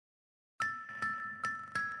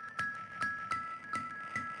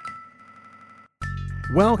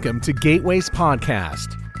Welcome to Gateway's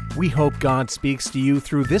podcast. We hope God speaks to you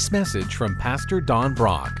through this message from Pastor Don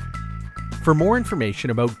Brock. For more information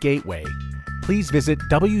about Gateway, please visit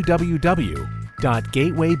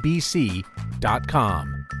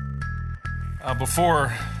www.gatewaybc.com.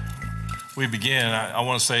 Before we begin, I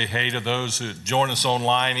want to say hey to those who join us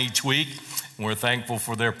online each week. We're thankful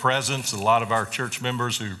for their presence. A lot of our church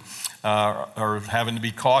members who are having to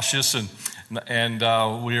be cautious, and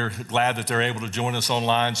we're glad that they're able to join us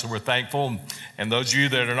online, so we're thankful. And those of you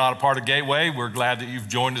that are not a part of Gateway, we're glad that you've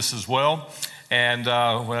joined us as well. And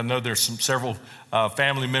I know there's several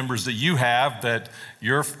family members that you have that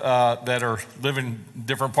are living in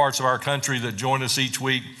different parts of our country that join us each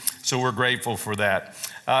week, so we're grateful for that.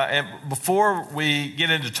 And before we get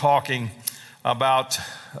into talking about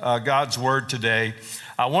God's Word today,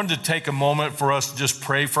 I wanted to take a moment for us to just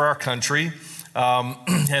pray for our country.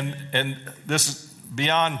 And this is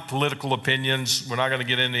beyond political opinions. We're not going to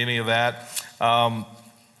get into any of that. I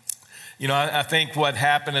think what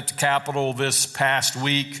happened at the Capitol this past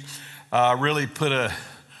week really put an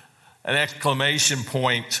exclamation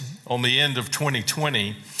point on the end of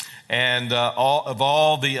 2020 and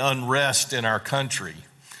all the unrest in our country.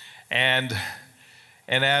 And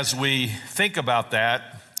as we think about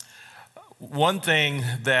that, one thing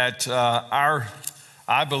that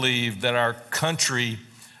I believe that our country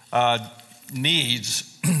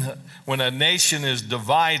needs, when a nation is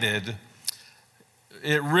divided,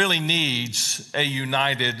 it really needs a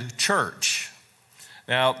united church.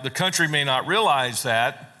 Now, the country may not realize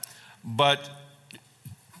that, but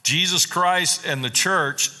Jesus Christ and the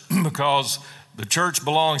church, because the church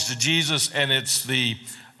belongs to Jesus and it's the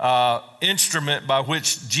instrument by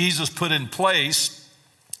which Jesus put in place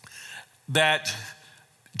that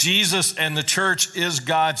Jesus and the church is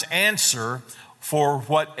God's answer for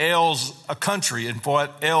what ails a country and for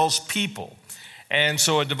what ails people. And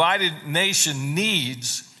so a divided nation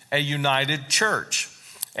needs a united church.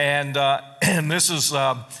 And this is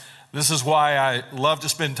why I love to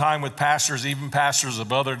spend time with pastors, even pastors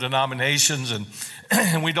of other denominations.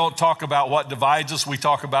 And we don't talk about what divides us, we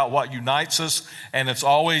talk about what unites us. And it's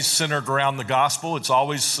always centered around the gospel. It's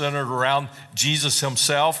always centered around Jesus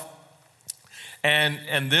himself.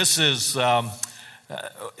 And this is,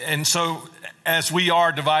 and so as we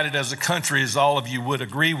are divided as a country, as all of you would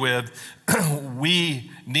agree with, we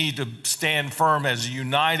need to stand firm as a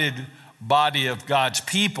united body of God's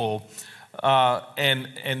people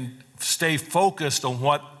and stay focused on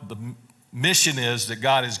what the mission is that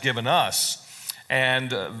God has given us. And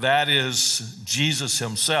that is Jesus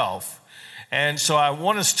himself. And so I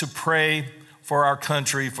want us to pray for our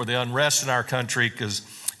country, for the unrest in our country, because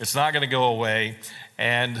it's not going to go away.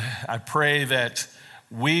 And I pray that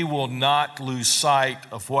we will not lose sight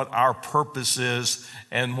of what our purpose is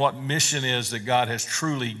and what mission is that God has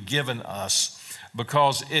truly given us,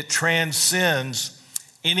 because it transcends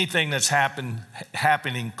anything that's happening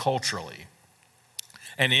culturally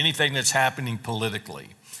and anything that's happening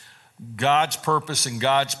politically. God's purpose and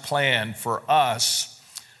God's plan for us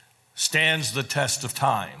stands the test of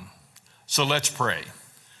time. So let's pray.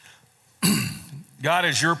 God,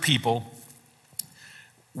 as your people,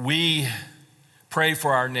 we pray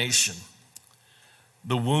for our nation,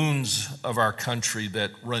 the wounds of our country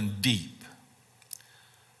that run deep,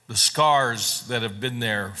 the scars that have been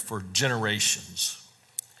there for generations,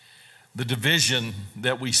 the division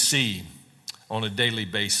that we see on a daily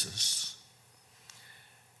basis.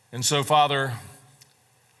 And so, Father,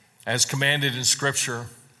 as commanded in Scripture,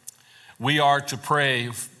 we are to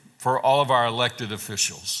pray for all of our elected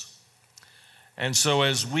officials. And so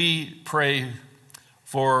as we pray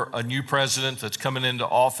for a new president that's coming into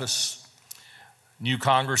office, new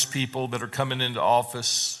Congress people that are coming into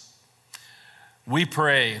office, we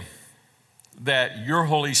pray that your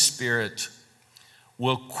Holy Spirit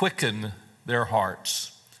will quicken their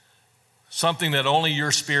hearts, something that only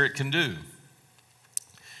your Spirit can do.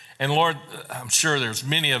 And Lord, I'm sure there's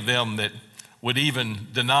many of them that would even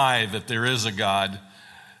deny that there is a God.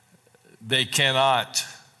 They cannot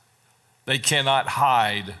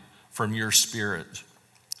hide from your Spirit.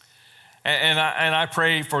 And I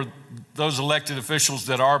pray for those elected officials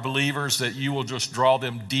that are believers, that you will just draw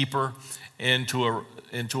them deeper into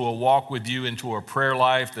a walk with you, into a prayer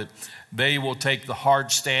life, that they will take the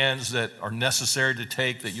hard stands that are necessary to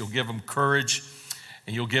take, that you'll give them courage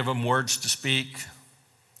and you'll give them words to speak.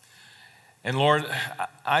 And Lord,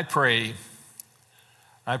 I pray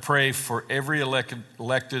for every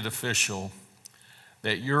elected official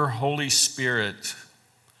that your Holy Spirit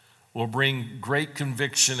will bring great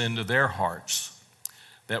conviction into their hearts,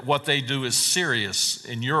 that what they do is serious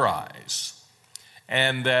in your eyes,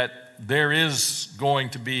 and that there is going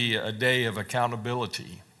to be a day of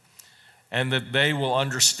accountability, and that they will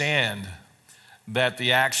understand that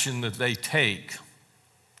the action that they take,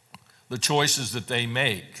 the choices that they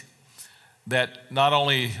make, that not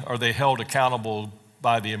only are they held accountable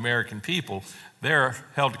by the American people, they're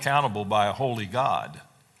held accountable by a holy God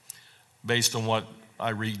based on what I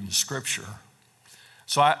read in Scripture.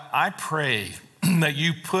 So I pray that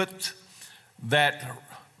you put that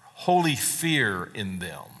holy fear in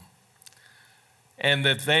them, and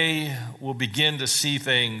that they will begin to see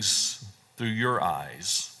things through your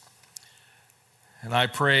eyes. And I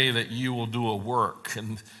pray that you will do a work,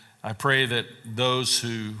 and I pray that those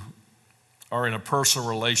who are in a personal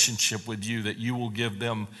relationship with you, that you will give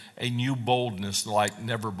them a new boldness like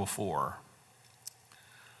never before.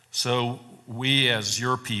 So we as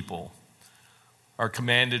your people are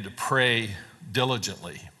commanded to pray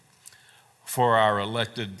diligently for our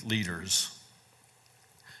elected leaders.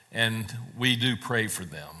 And we do pray for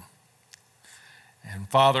them. And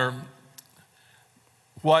Father,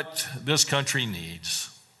 what this country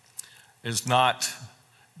needs is not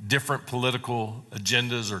different political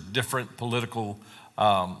agendas or different political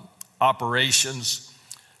operations.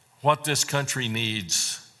 What this country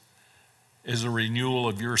needs is a renewal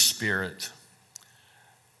of your Spirit,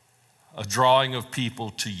 a drawing of people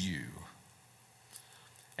to you.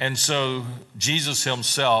 And so Jesus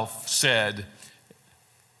himself said,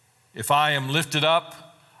 if I am lifted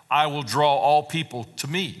up, I will draw all people to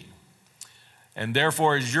me. And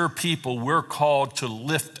therefore, as your people, we're called to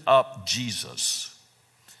lift up Jesus.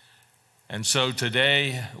 And so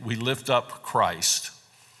today, we lift up Christ.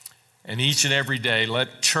 And each and every day,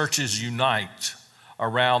 let churches unite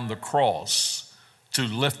around the cross to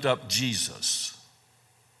lift up Jesus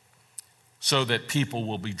so that people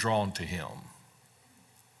will be drawn to him.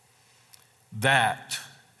 That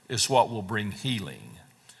is what will bring healing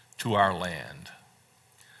to our land.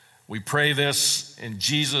 We pray this in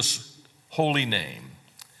Jesus' holy name.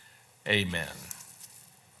 Amen.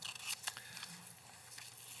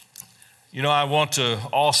 You know, I want to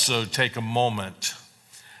also take a moment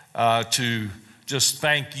to just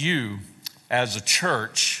thank you as a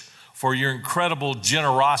church for your incredible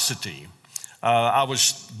generosity. I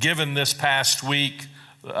was given this past week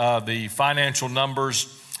the financial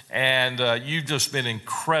numbers, and you've just been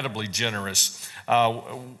incredibly generous.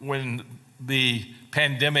 When the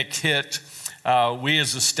pandemic hit, we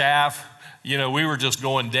as a staff, we were just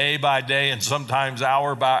going day by day and sometimes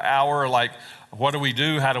hour by hour, like, what do we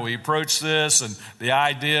do? How do we approach this? And the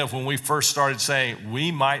idea of when we first started saying, we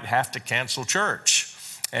might have to cancel church.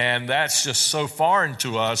 And that's just so foreign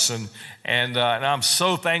to us. And I'm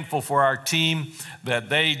so thankful for our team that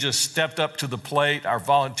they just stepped up to the plate. Our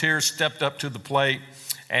volunteers stepped up to the plate,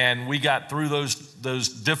 and we got through those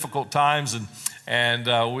difficult times,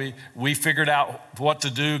 and we figured out what to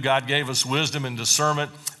do. God gave us wisdom and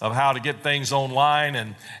discernment of how to get things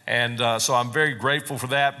online, and so I'm very grateful for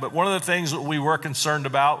that. But one of the things that we were concerned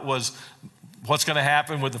about was what's going to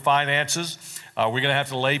happen with the finances. We're going to have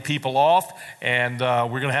to lay people off, and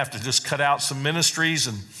we're going to have to just cut out some ministries,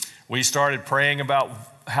 and we started praying about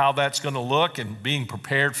how that's going to look and being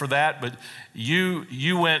prepared for that. But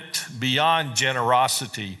you went beyond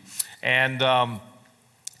generosity, and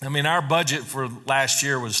our budget for last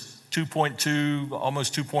year was 2.2,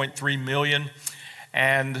 almost 2.3 million,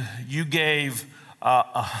 and you gave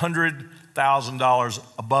 $100,000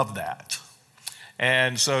 above that.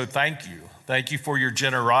 And so thank you for your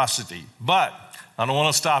generosity. But I don't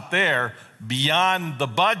want to stop there. Beyond the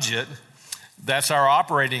budget, that's our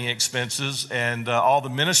operating expenses and all the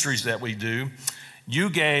ministries that we do. You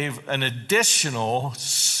gave an additional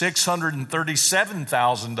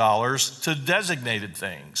 $637,000 to designated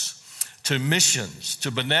things, to missions,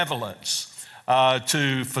 to benevolence,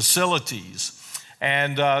 to facilities.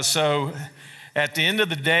 And so at the end of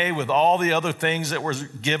the day, with all the other things that were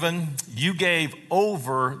given, you gave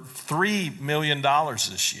over $3 million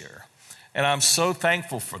this year. And I'm so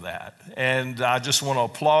thankful for that. And I just want to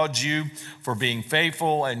applaud you for being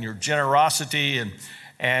faithful and your generosity.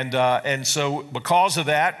 And so because of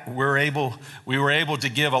that, we were able to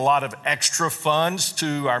give a lot of extra funds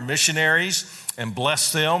to our missionaries and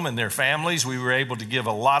bless them and their families. We were able to give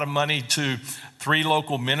a lot of money to 3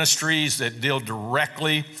 local ministries that deal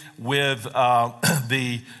directly with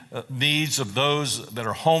the needs of those that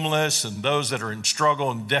are homeless and those that are in struggle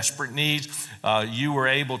and desperate needs. We were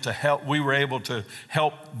able to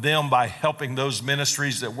help them by helping those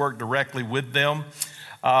ministries that work directly with them.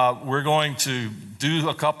 We're going to do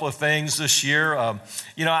a couple of things this year.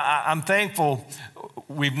 I'm thankful.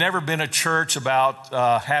 We've never been a church about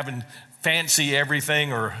having fancy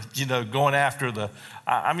everything or, going after the,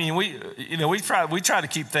 we try to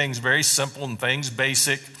keep things very simple and things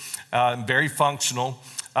basic and very functional.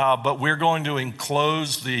 But we're going to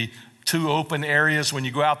enclose the 2 open areas. When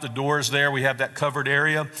you go out the doors there, we have that covered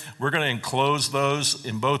area. We're going to enclose those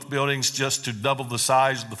in both buildings just to double the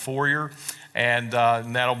size of the foyer. And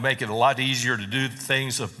that'll make it a lot easier to do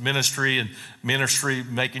things of ministry,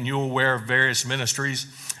 making you aware of various ministries.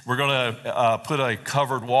 We're going to put a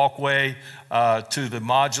covered walkway to the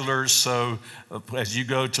modulars, so as you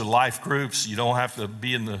go to life groups, you don't have to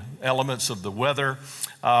be in the elements of the weather.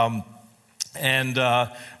 And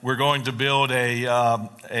we're going to build a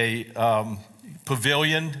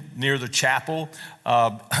pavilion near the chapel,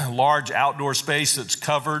 large outdoor space that's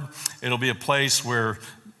covered. It'll be a place where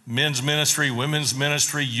men's ministry, women's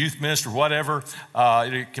ministry, youth ministry, whatever,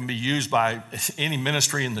 it can be used by any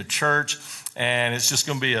ministry in the church, and it's just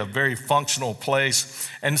going to be a very functional place.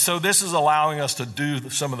 And so this is allowing us to do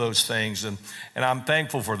some of those things, and I'm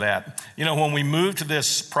thankful for that. When we moved to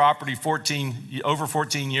this property over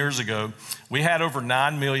 14 years ago, we had over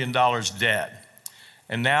 $9 million debt,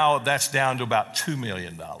 and now that's down to about $2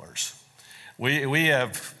 million. We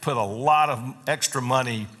have put a lot of extra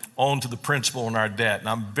money onto the principal in our debt. And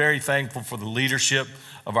I'm very thankful for the leadership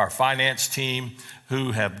of our finance team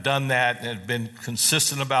who have done that and have been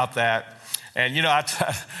consistent about that. And,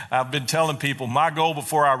 I've been telling people my goal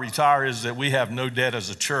before I retire is that we have no debt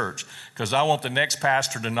as a church, because I want the next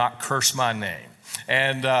pastor to not curse my name.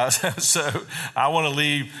 And so I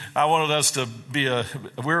wanted us to be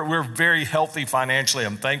we're very healthy financially.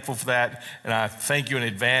 I'm thankful for that. And I thank you in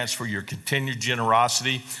advance for your continued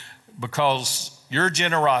generosity, because your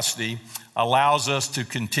generosity allows us to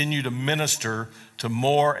continue to minister to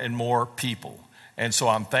more and more people. And so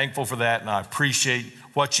I'm thankful for that, and I appreciate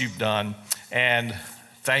what you've done. And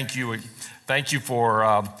thank you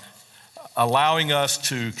for allowing us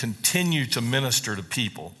to continue to minister to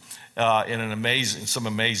people in some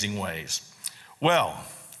amazing ways. Well,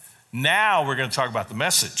 now we're going to talk about the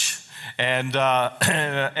message. And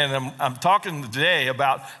I'm talking today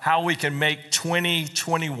about how we can make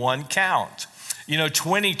 2021 count.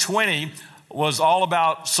 2020 was all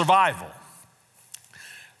about survival.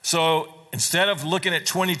 So instead of looking at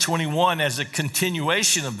 2021 as a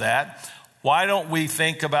continuation of that, why don't we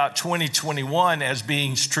think about 2021 as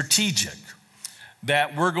being strategic?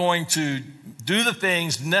 That we're going to do the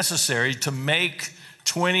things necessary to make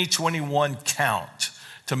 2021 count,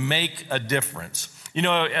 to make a difference.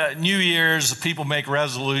 New Year's, people make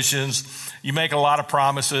resolutions. You make a lot of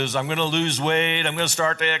promises. I'm going to lose weight. I'm going to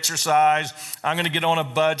start to exercise. I'm going to get on a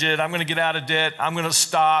budget. I'm going to get out of debt. I'm going to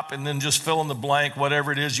stop, and then just fill in the blank,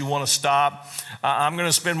 whatever it is you want to stop. I'm going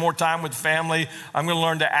to spend more time with family. I'm going to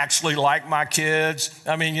learn to actually like my kids.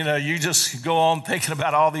 You just go on thinking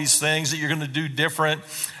about all these things that you're going to do different.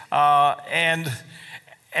 And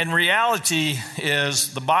reality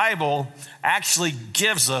is the Bible actually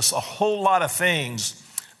gives us a whole lot of things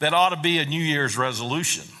that ought to be a New Year's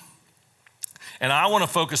resolution. And I want to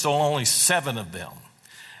focus on only 7 of them.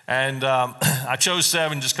 And I chose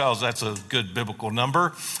 7 just because that's a good biblical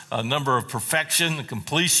number, a number of perfection and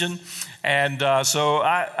completion. And so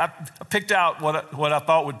I picked out what I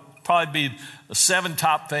thought would probably be the 7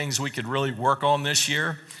 top things we could really work on this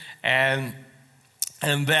year. And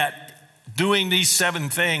that doing these 7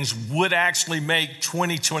 things would actually make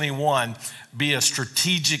 2021 be a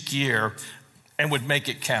strategic year and would make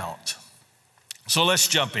it count. So let's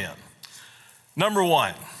jump in. Number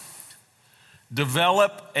 1,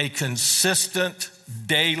 develop a consistent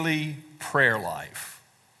daily prayer life.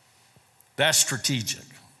 That's strategic.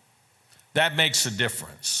 That makes a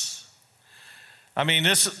difference.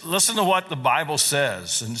 Listen to what the Bible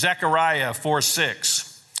says in Zechariah 4:6.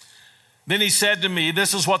 Then he said to me,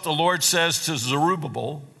 this is what the Lord says to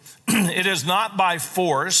Zerubbabel, it is not by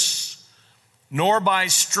force nor by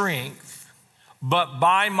strength, but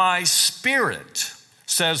by my Spirit,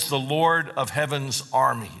 says the Lord of heaven's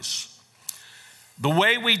armies. The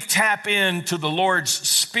way we tap into the Lord's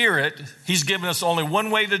Spirit, he's given us only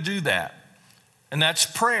one way to do that, and that's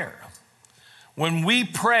prayer. When we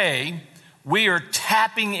pray, we are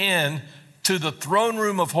tapping in to the throne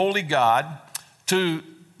room of holy God, to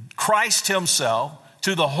Christ himself,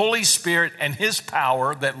 to the Holy Spirit and his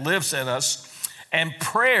power that lives in us. And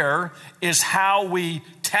prayer is how we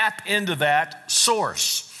tap into that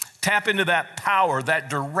source, tap into that power, that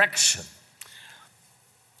direction.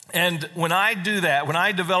 And when I do that, when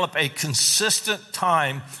I develop a consistent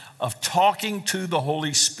time of talking to the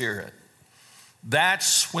Holy Spirit,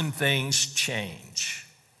 that's when things change.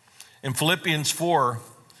 In Philippians 4,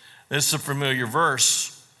 this is a familiar verse,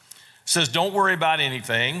 it says, don't worry about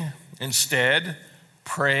anything. Instead,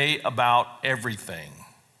 pray about everything.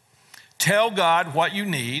 Tell God what you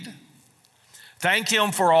need. Thank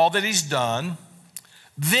Him for all that He's done.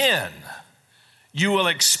 Then you will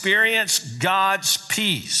experience God's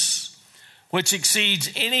peace, which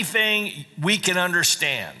exceeds anything we can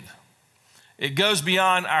understand. It goes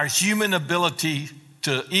beyond our human ability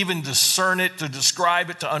to even discern it, to describe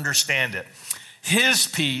it, to understand it. His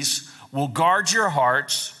peace will guard your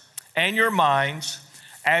hearts and your minds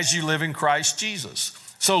as you live in Christ Jesus.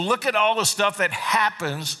 So look at all the stuff that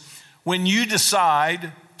happens when you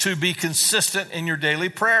decide to be consistent in your daily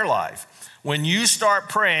prayer life. When you start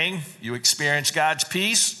praying, you experience God's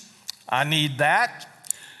peace. I need that.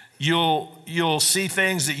 You'll see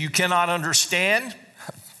things that you cannot understand.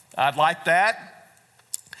 I'd like that.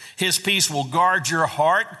 His peace will guard your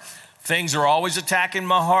heart. Things are always attacking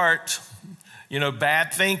my heart.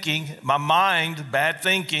 Bad thinking, my mind, bad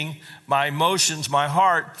thinking, my emotions, my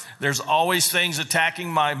heart. There's always things attacking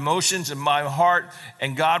my emotions and my heart,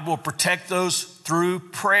 and God will protect those through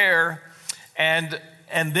prayer. And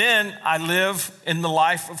then I live in the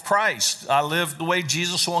life of Christ. I live the way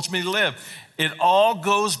Jesus wants me to live. It all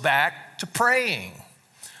goes back to praying.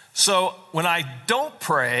 So when I don't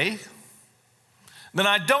pray, then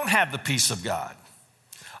I don't have the peace of God.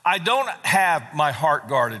 I don't have my heart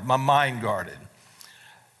guarded, my mind guarded.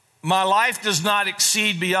 My life does not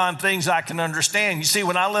exceed beyond things I can understand. You see,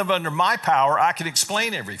 when I live under my power, I can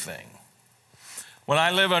explain everything. When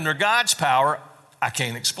I live under God's power, I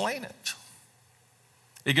can't explain it.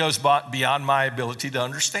 It goes beyond my ability to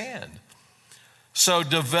understand. So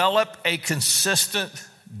develop a consistent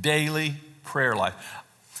daily prayer life.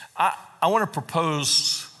 I want to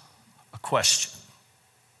propose a question.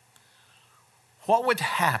 What would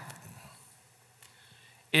happen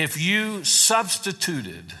if you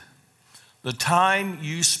substituted the time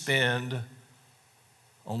you spend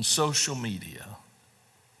on social media?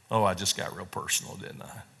 Oh, I just got real personal, didn't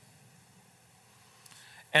I?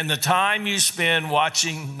 And the time you spend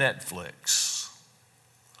watching Netflix.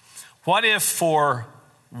 What if for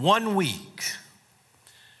 1 week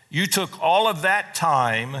you took all of that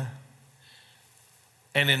time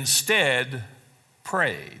and instead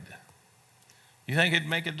prayed? You think it'd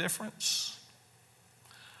make a difference?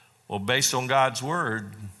 Well, based on God's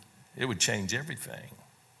word, it would change everything.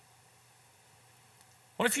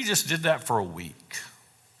 What if you just did that for a week?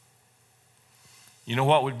 You know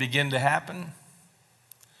what would begin to happen?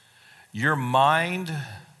 Your mind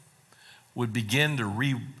would begin to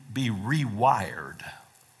be rewired.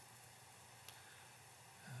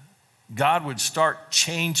 God would start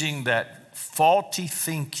changing that faulty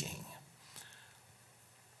thinking,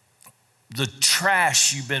 the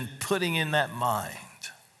trash you've been putting in that mind,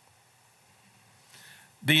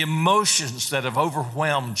 the emotions that have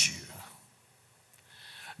overwhelmed you.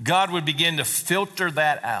 God would begin to filter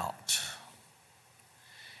that out.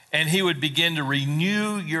 And He would begin to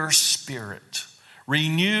renew your spirit,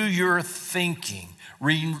 renew your thinking,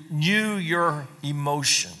 renew your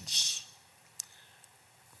emotions.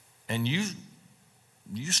 And you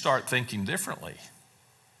start thinking differently.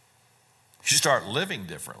 You start living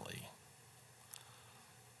differently.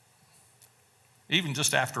 Even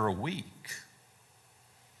just after a week.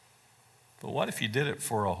 But what if you did it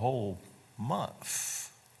for a whole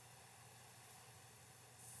month?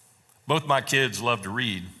 Both my kids love to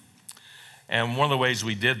read. And one of the ways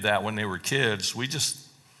we did that when they were kids, we just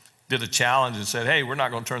did a challenge and said, hey, we're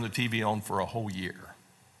not going to turn the TV on for a whole year.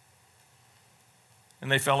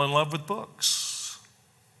 And they fell in love with books.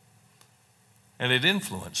 And it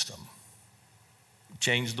influenced them. It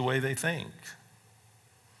changed the way they think.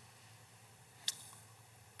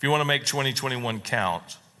 If you want to make 2021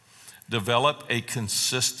 count, develop a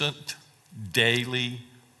consistent daily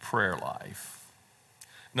prayer life.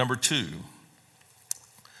 Number 2,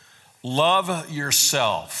 love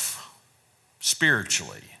yourself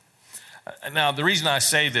spiritually. Now, the reason I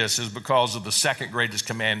say this is because of the second greatest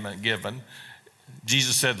commandment given.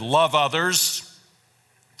 Jesus said, love others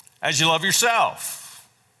as you love yourself.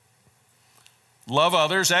 Love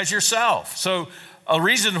others as yourself. So a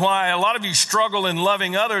reason why a lot of you struggle in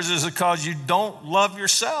loving others is because you don't love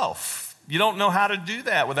yourself. You don't know how to do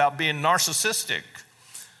that without being narcissistic,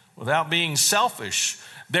 without being selfish.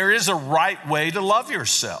 There is a right way to love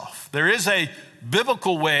yourself. There is a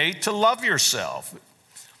biblical way to love yourself.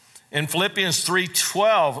 In Philippians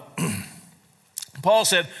 3:12, Paul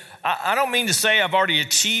said, I don't mean to say I've already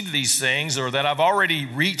achieved these things or that I've already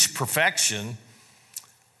reached perfection,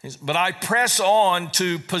 but I press on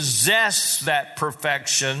to possess that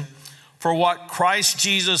perfection for what Christ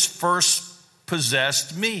Jesus first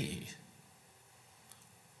possessed me.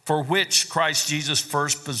 for which Christ Jesus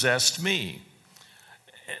first possessed me.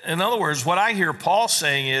 In other words, what I hear Paul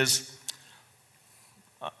saying is,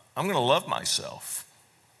 I'm going to love myself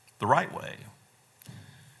the right way.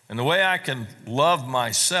 And the way I can love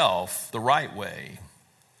myself the right way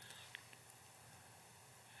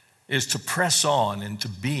is to press on into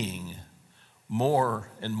being more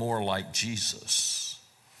and more like Jesus.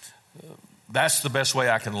 That's the best way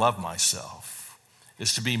I can love myself,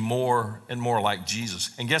 is to be more and more like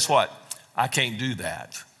Jesus. And guess what? I can't do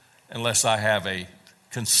that unless I have a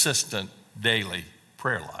consistent daily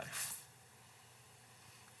prayer life.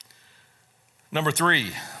 Number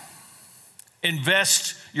 3,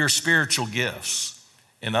 invest your spiritual gifts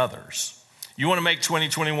in others. You want to make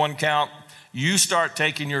 2021 count? You start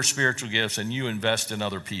taking your spiritual gifts and you invest in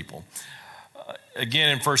other people. Again,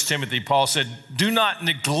 in 1 Timothy, Paul said, do not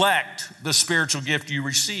neglect the spiritual gift you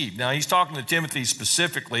received. Now, he's talking to Timothy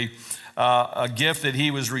specifically, a gift that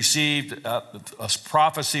he was received, a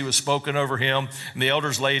prophecy was spoken over him, and the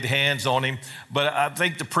elders laid hands on him. But I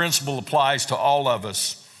think the principle applies to all of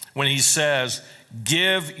us when he says,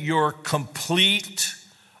 give your complete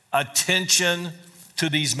attention to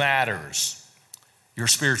these matters, your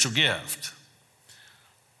spiritual gift.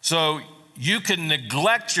 So you can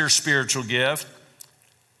neglect your spiritual gift,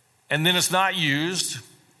 and then it's not used,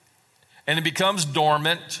 and it becomes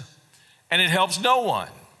dormant, and it helps no one.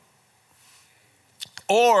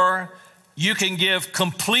 Or you can give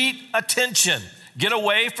complete attention. Get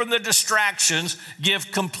away from the distractions.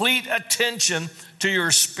 Give complete attention to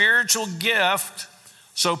your spiritual gift.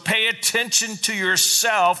 So pay attention to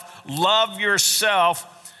yourself. Love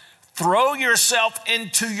yourself. Throw yourself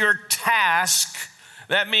into your task.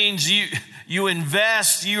 That means you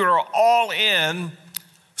invest, you are all in,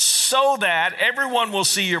 so that everyone will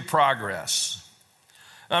see your progress.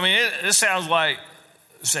 I mean, it sounds like,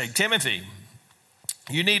 say, Timothy,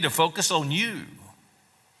 you need to focus on you.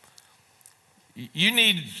 You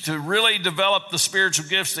need to really develop the spiritual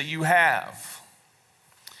gifts that you have.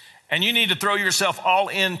 And you need to throw yourself all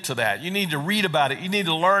into that. You need to read about it. You need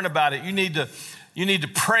to learn about it. You need to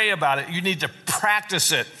pray about it. You need to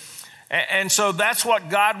practice it. And so that's what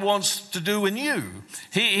God wants to do in you.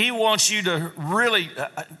 He wants you to really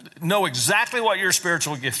know exactly what your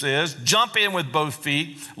spiritual gift is, jump in with both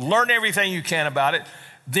feet, learn everything you can about it,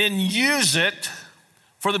 then use it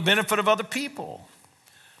for the benefit of other people.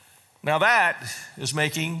 Now that is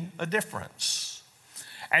making a difference.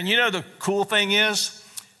 And you know the cool thing is,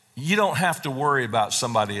 you don't have to worry about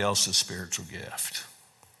somebody else's spiritual gift.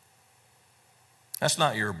 That's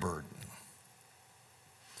not your burden.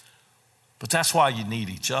 But that's why you need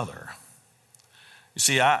each other. You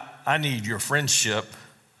see, I need your friendship,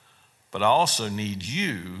 but I also need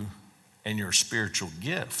you and your spiritual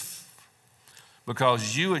gift.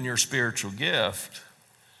 Because you and your spiritual gift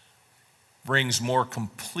brings more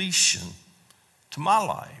completion to my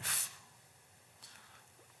life.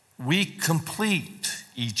 We complete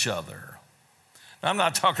each other. Now, I'm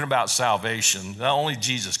not talking about salvation. Only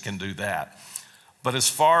Jesus can do that. But as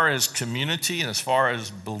far as community and as far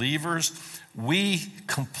as believers, we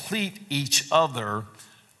complete each other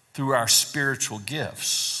through our spiritual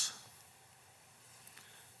gifts.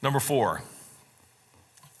 Number 4,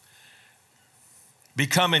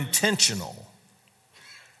 become intentional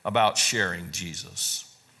about sharing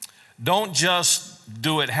Jesus. Don't just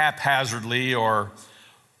do it haphazardly or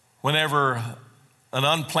whenever an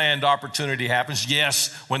unplanned opportunity happens.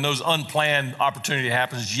 Yes, when those unplanned opportunity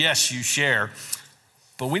happens, yes, you share.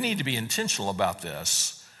 But we need to be intentional about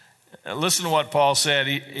this. Listen to what Paul said.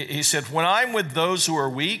 He said, when I'm with those who are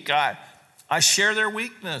weak, I share their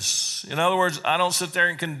weakness. In other words, I don't sit there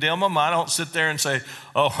and condemn them. I don't sit there and say,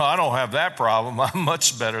 oh, I don't have that problem. I'm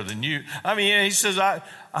much better than you. I mean, he says, I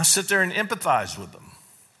sit there and empathize with them.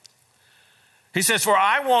 He says, for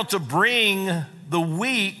I want to bring the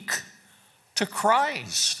weak to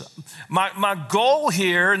Christ. My goal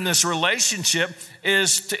here in this relationship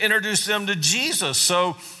is to introduce them to Jesus.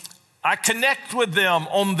 So I connect with them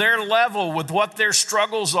on their level with what their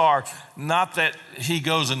struggles are. Not that he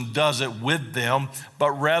goes and does it with them,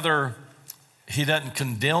 but rather he doesn't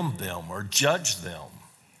condemn them or judge them.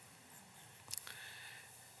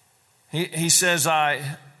 He says,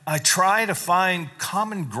 I try to find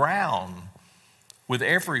common ground with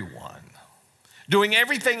everyone, doing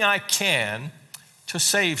everything I can to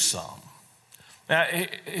save some. Now,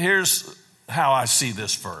 here's how I see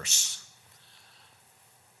this verse.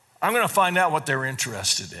 I'm going to find out what they're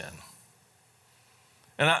interested in.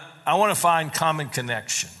 And I want to find common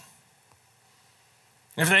connection.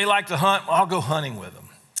 If they like to hunt, I'll go hunting with them.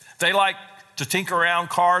 If they like to tinker around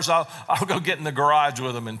cars, I'll go get in the garage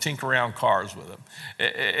with them and tinker around cars with them.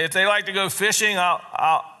 If they like to go fishing,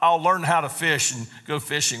 I'll learn how to fish and go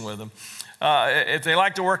fishing with them. If they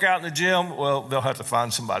like to work out in the gym, well, they'll have to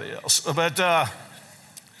find somebody else. But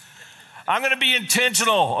I'm going to be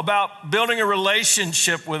intentional about building a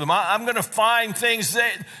relationship with them. I'm going to find things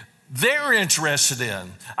that they're interested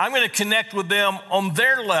in. I'm going to connect with them on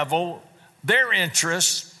their level, their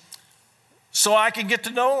interests, so I can get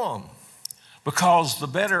to know them. Because the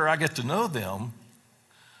better I get to know them,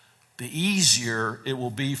 the easier it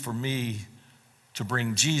will be for me to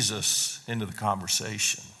bring Jesus into the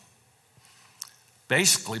conversation.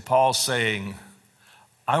 Basically, Paul's saying,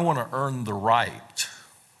 I want to earn the right,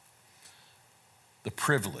 the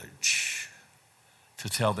privilege to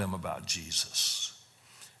tell them about Jesus.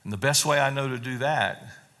 And the best way I know to do that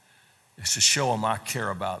is to show them I care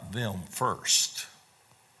about them first.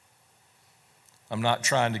 I'm not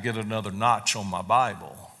trying to get another notch on my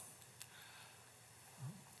Bible.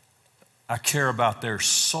 I care about their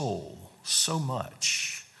soul so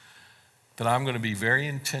much that I'm going to be very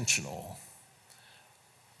intentional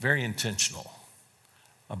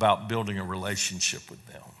about building a relationship with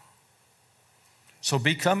them. So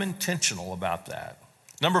become intentional about that.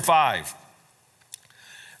 Number 5,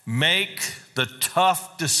 make the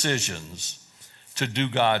tough decisions to do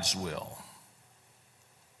God's will.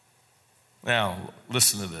 Now,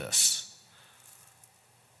 listen to this.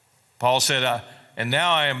 Paul said, and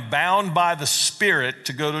now I am bound by the Spirit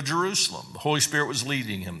to go to Jerusalem. The Holy Spirit was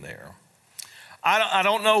leading him there. I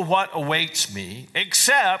don't know what awaits me,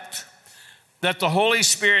 except that the Holy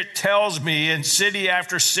Spirit tells me in city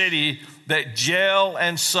after city that jail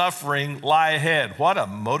and suffering lie ahead. What a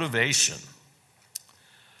motivation.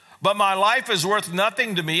 But my life is worth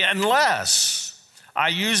nothing to me unless I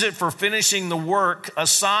use it for finishing the work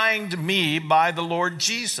assigned me by the Lord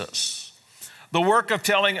Jesus. The work of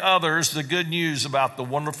telling others the good news about the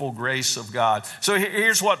wonderful grace of God. So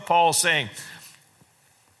here's what Paul's saying.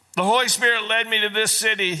 The Holy Spirit led me to this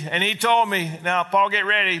city, and he told me, now, Paul, get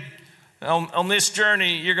ready. On this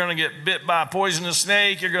journey, you're going to get bit by a poisonous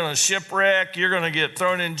snake. You're going to shipwreck. You're going to get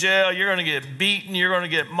thrown in jail. You're going to get beaten. You're going to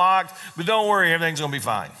get mocked. But don't worry, everything's going to be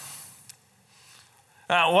fine.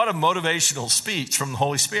 Now, what a motivational speech from the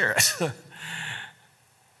Holy Spirit.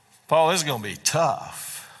 Paul, this is going to be tough.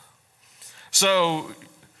 So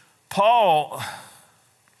Paul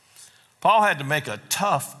had to make a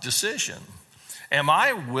tough decision. Am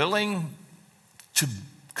I willing to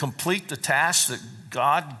complete the task that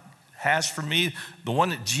God has for me, the one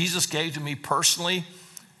that Jesus gave to me personally,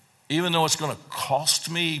 even though it's going to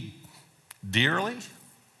cost me dearly?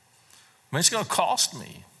 I mean, it's going to cost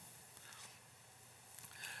me.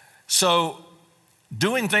 So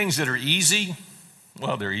doing things that are easy,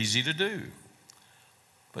 well, they're easy to do.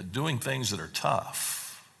 But doing things that are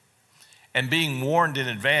tough and being warned in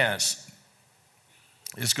advance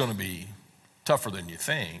is going to be tougher than you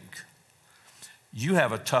think. You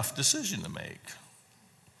have a tough decision to make.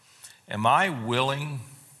 Am I willing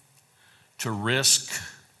to risk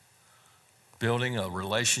building a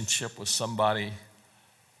relationship with somebody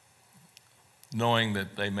knowing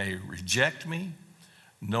that they may reject me,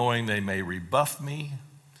 knowing they may rebuff me,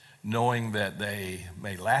 knowing that they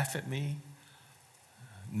may laugh at me,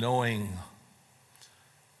 knowing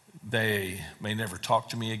they may never talk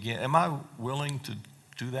to me again? Am I willing to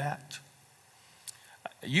do that?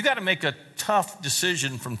 You got to make a tough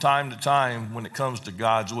decision from time to time when it comes to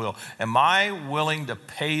God's will. Am I willing to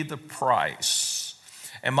pay the price?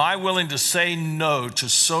 Am I willing to say no to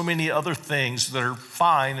so many other things that are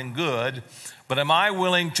fine and good, but am I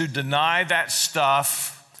willing to deny that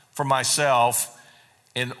stuff for myself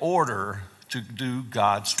in order to do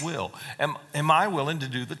God's will? Am I willing to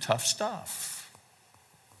do the tough stuff?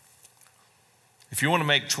 If you want to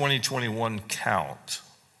make 2021 count,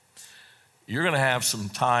 you're going to have some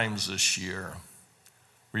times this year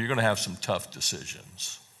where you're going to have some tough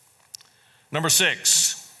decisions. Number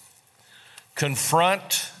 6,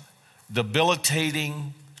 confront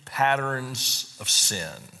debilitating patterns of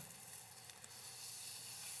sin.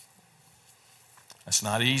 That's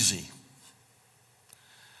not easy.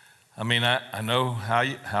 I mean, I know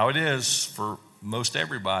how it is for most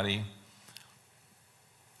everybody.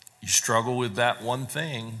 You struggle with that one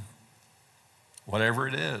thing, whatever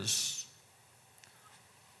it is.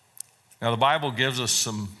 Now, the Bible gives us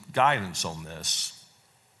some guidance on this.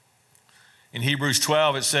 In Hebrews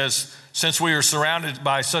 12, it says, since we are surrounded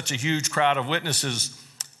by such a huge crowd of witnesses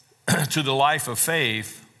to the life of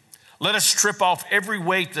faith, let us strip off every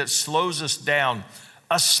weight that slows us down,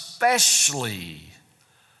 especially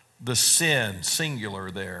the sin,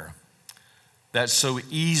 singular there, that so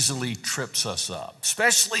easily trips us up,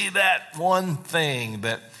 especially that one thing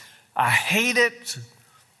that I hate it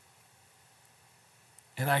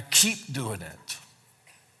and I keep doing it.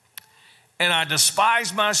 And I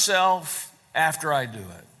despise myself after I do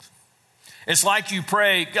it. It's like you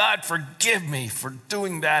pray, God, forgive me for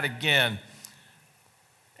doing that again.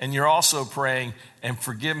 And you're also praying, and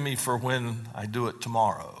forgive me for when I do it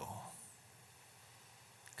tomorrow.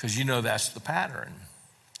 Because you know that's the pattern.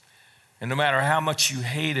 And no matter how much you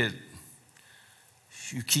hate it,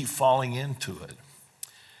 you keep falling into it.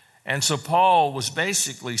 And so Paul was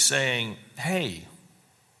basically saying, hey,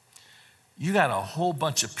 you got a whole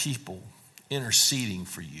bunch of people interceding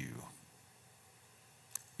for you.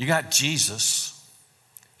 You got Jesus.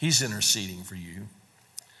 He's interceding for you.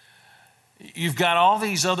 You've got all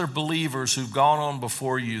these other believers who've gone on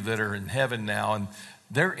before you that are in heaven now, and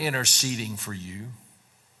they're interceding for you.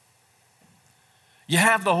 You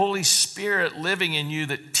have the Holy Spirit living in you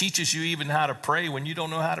that teaches you even how to pray when you don't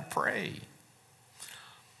know how to pray.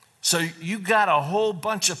 So you got a whole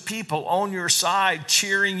bunch of people on your side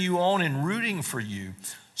cheering you on and rooting for you.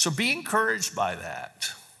 So be encouraged by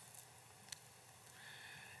that.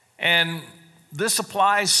 And this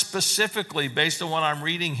applies specifically, based on what I'm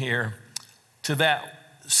reading here, to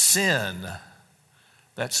that sin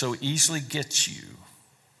that so easily gets you.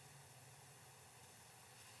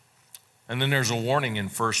 And then there's a warning in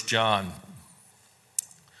 1 John.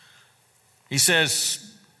 He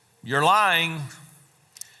says, you're lying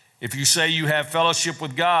if you say you have fellowship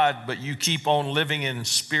with God, but you keep on living in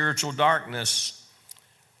spiritual darkness.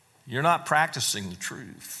 You're not practicing the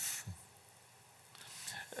truth.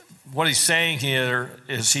 What he's saying here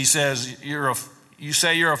is he says, you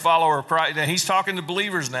say you're a follower of Christ. Now, he's talking to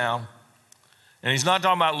believers now. And he's not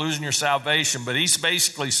talking about losing your salvation, but he's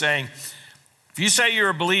basically saying, if you say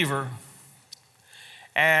you're a believer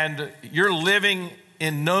and you're living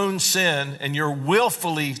in known sin and you're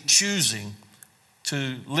willfully choosing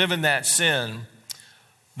to live in that sin,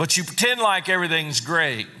 but you pretend like everything's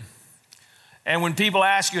great, and when people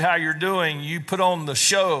ask you how you're doing, you put on the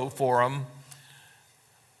show for them.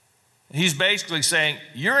 He's basically saying,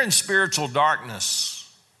 you're in spiritual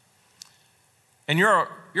darkness and you're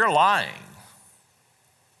lying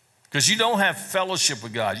because you don't have fellowship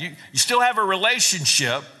with God. You still have a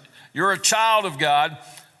relationship. You're a child of God,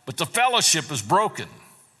 but the fellowship is broken.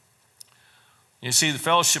 You see, the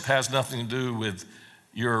fellowship has nothing to do with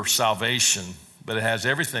your salvation, but it has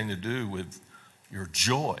everything to do with your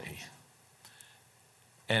joy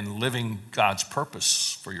and living God's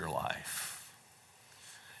purpose for your life.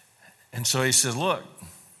 And so he says, look,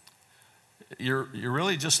 you're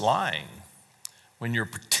really just lying when you're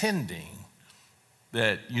pretending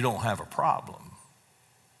that you don't have a problem.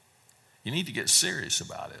 You need to get serious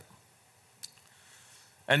about it.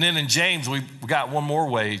 And then in James, we got one more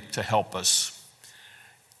way to help us.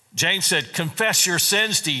 James said, confess your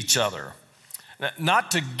sins to each other.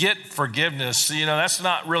 Not to get forgiveness. That's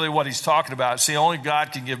not really what he's talking about. See, only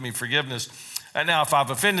God can give me forgiveness. And now, if I've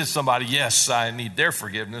offended somebody, yes, I need their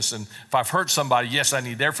forgiveness. And if I've hurt somebody, yes, I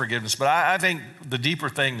need their forgiveness. But I think the deeper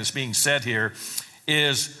thing that's being said here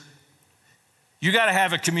is you got to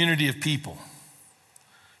have a community of people,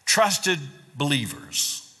 trusted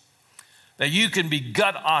believers, that you can be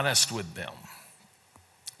gut honest with them.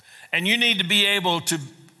 And you need to be able to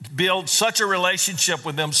build such a relationship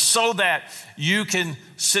with them so that you can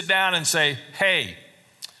sit down and say, hey,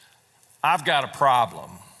 I've got a problem.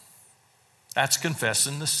 That's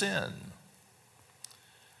confessing the sin.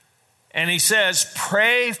 And he says,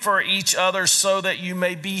 pray for each other so that you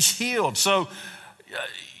may be healed. So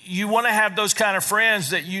you want to have those kind of friends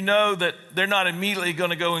that you know that they're not immediately going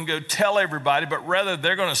to go tell everybody, but rather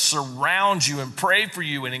they're going to surround you and pray for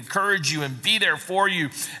you and encourage you and be there for you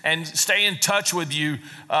and stay in touch with you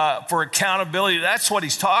for accountability. That's what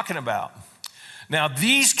he's talking about. Now,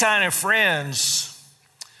 these kind of friends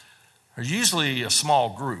are usually a small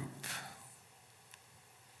group.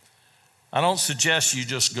 I don't suggest you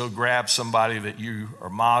just go grab somebody that you are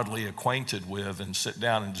mildly acquainted with and sit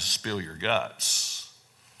down and just spill your guts.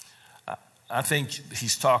 I think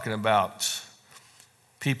he's talking about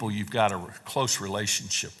people you've got a close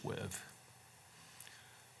relationship with,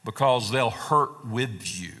 because they'll hurt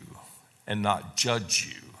with you and not judge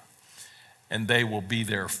you, and they will be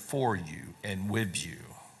there for you and with you.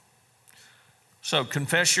 So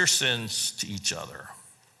confess your sins to each other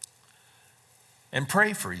and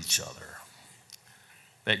pray for each other,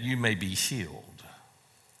 that you may be healed.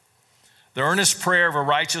 The earnest prayer of a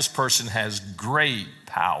righteous person has great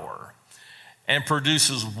power and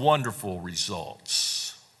produces wonderful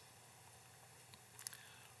results.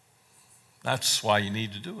 That's why you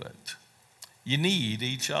need to do it. You need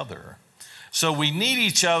each other. So we need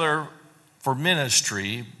each other for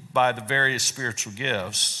ministry by the various spiritual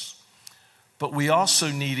gifts, but we also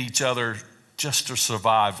need each other just to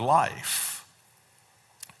survive life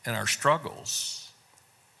and our struggles.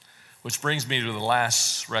 Which brings me to the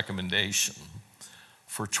last recommendation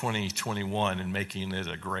for 2021 and making it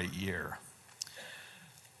a great year.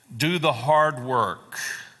 Do the hard work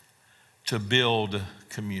to build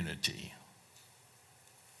community.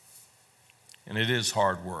 And it is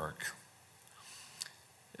hard work.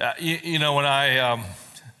 You know, when I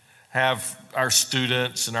have our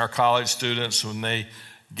students and our college students, when they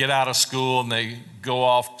get out of school and they go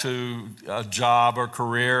off to a job or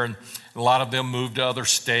career, and a lot of them move to other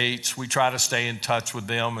states, we try to stay in touch with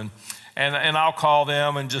them, and I'll call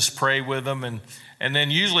them and just pray with them, and then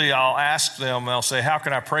usually I'll ask them, I'll say, how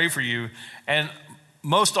can I pray for you? And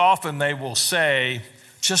most often they will say,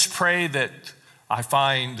 just pray that I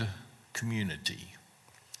find community.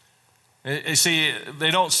 You see,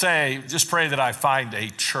 they don't say, just pray that I find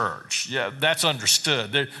a church. Yeah, that's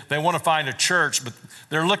understood. They want to find a church, but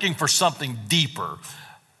they're looking for something deeper.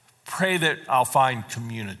 Pray that I'll find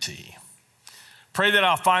community. Pray that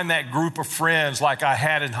I'll find that group of friends like I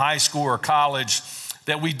had in high school or college,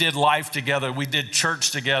 that we did life together, we did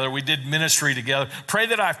church together, we did ministry together. Pray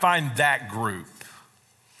that I find that group.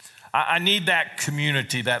 I need that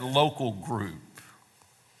community, that local group.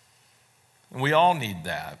 And we all need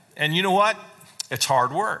that. And you know what? It's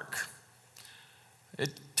hard work.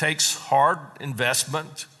 It takes hard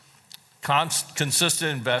investment,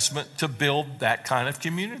 consistent investment to build that kind of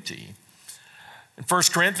community. In 1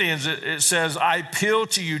 Corinthians, it says, I appeal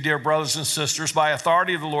to you, dear brothers and sisters, by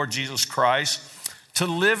authority of the Lord Jesus Christ, to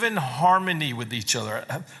live in harmony with each other.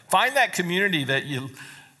 Find that community that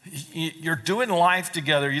you're doing life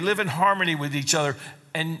together. You live in harmony with each other,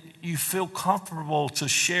 and you feel comfortable to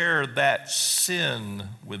share that sin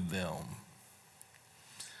with them.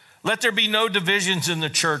 Let there be no divisions in the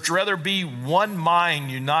church. Rather be one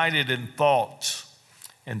mind, united in thought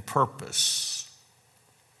and purpose.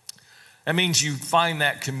 That means you find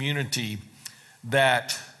that community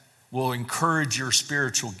that will encourage your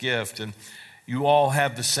spiritual gift, and you all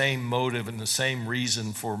have the same motive and the same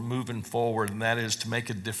reason for moving forward, and that is to make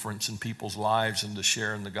a difference in people's lives and to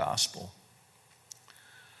share in the gospel.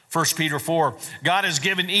 1 Peter 4, God has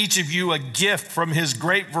given each of you a gift from his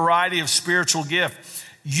great variety of spiritual gifts.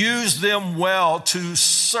 Use them well to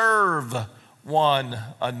serve one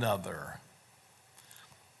another.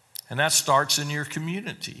 And that starts in your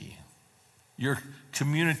community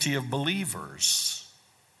of believers.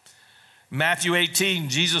 Matthew 18,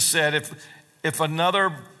 Jesus said, if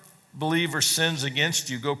another believer sins against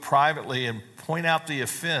you, go privately and point out the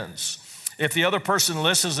offense. If the other person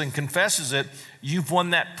listens and confesses it, you've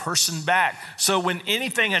won that person back. So when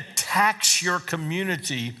anything attacks your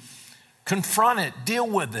community, confront it, deal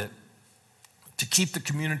with it to keep the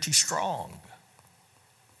community strong.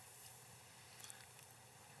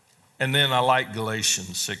 And then I like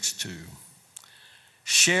Galatians 6:2.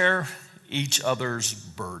 Share each other's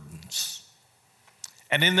burdens.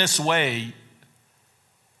 And in this way,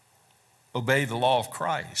 obey the law of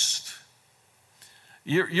Christ.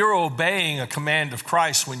 You're obeying a command of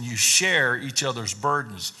Christ when you share each other's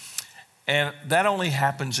burdens. And that only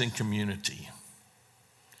happens in community.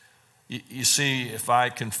 You see, if I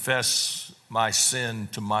confess my sin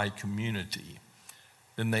to my community,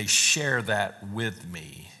 then they share that with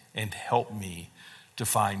me and help me to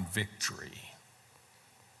find victory.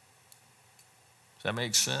 Does that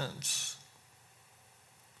make sense?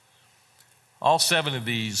 All 7 of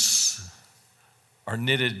these are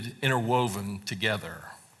knitted, interwoven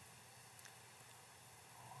together.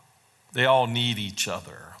 They all need each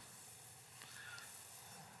other.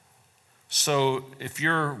 So if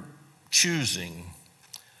you're choosing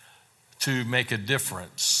to make a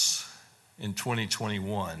difference in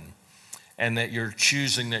 2021, and that you're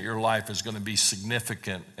choosing that your life is going to be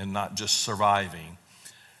significant and not just surviving,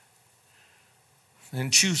 then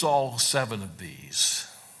choose all 7 of these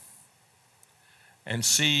and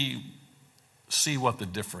see what the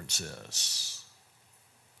difference is.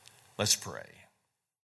 Let's pray.